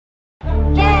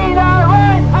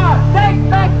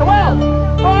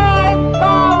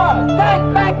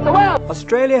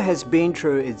Australia has been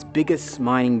through its biggest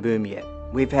mining boom yet.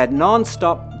 We've had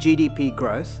non-stop GDP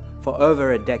growth for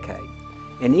over a decade.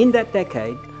 And in that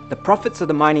decade, the profits of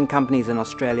the mining companies in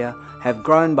Australia have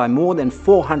grown by more than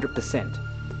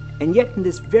 400%. And yet in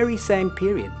this very same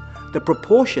period, the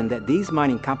proportion that these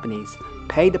mining companies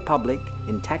pay the public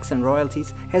in tax and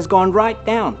royalties has gone right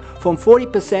down from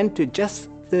 40% to just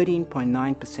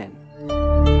 13.9%.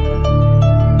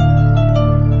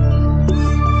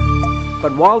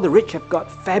 But while the rich have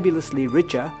got fabulously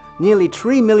richer, nearly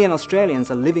 3 million Australians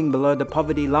are living below the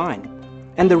poverty line.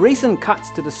 And the recent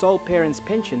cuts to the sole parent's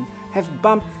pension have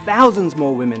bumped thousands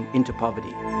more women into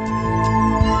poverty.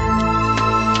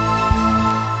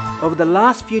 Over the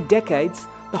last few decades,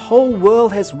 the whole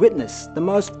world has witnessed the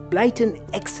most blatant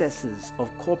excesses of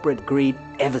corporate greed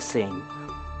ever seen.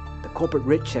 The corporate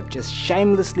rich have just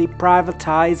shamelessly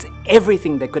privatized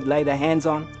everything they could lay their hands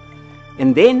on.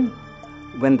 And then,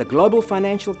 when the global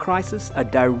financial crisis, a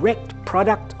direct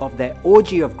product of their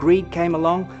orgy of greed, came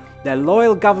along, their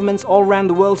loyal governments all around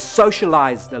the world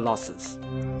socialized their losses.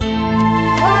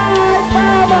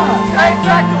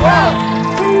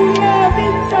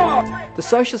 The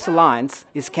Socialist Alliance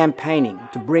is campaigning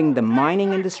to bring the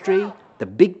mining industry, the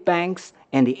big banks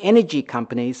and the energy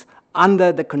companies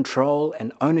under the control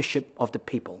and ownership of the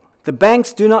people. The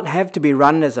banks do not have to be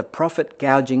run as a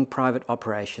profit-gouging private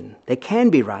operation. They can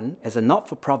be run as a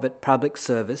not-for-profit public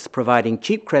service providing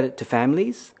cheap credit to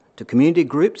families, to community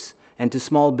groups and to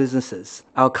small businesses.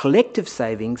 Our collective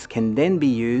savings can then be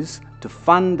used to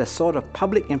fund the sort of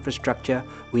public infrastructure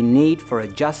we need for a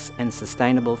just and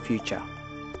sustainable future.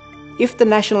 If the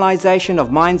nationalisation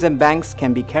of mines and banks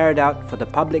can be carried out for the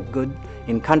public good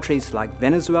in countries like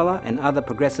Venezuela and other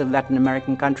progressive Latin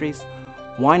American countries,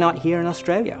 why not here in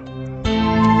Australia?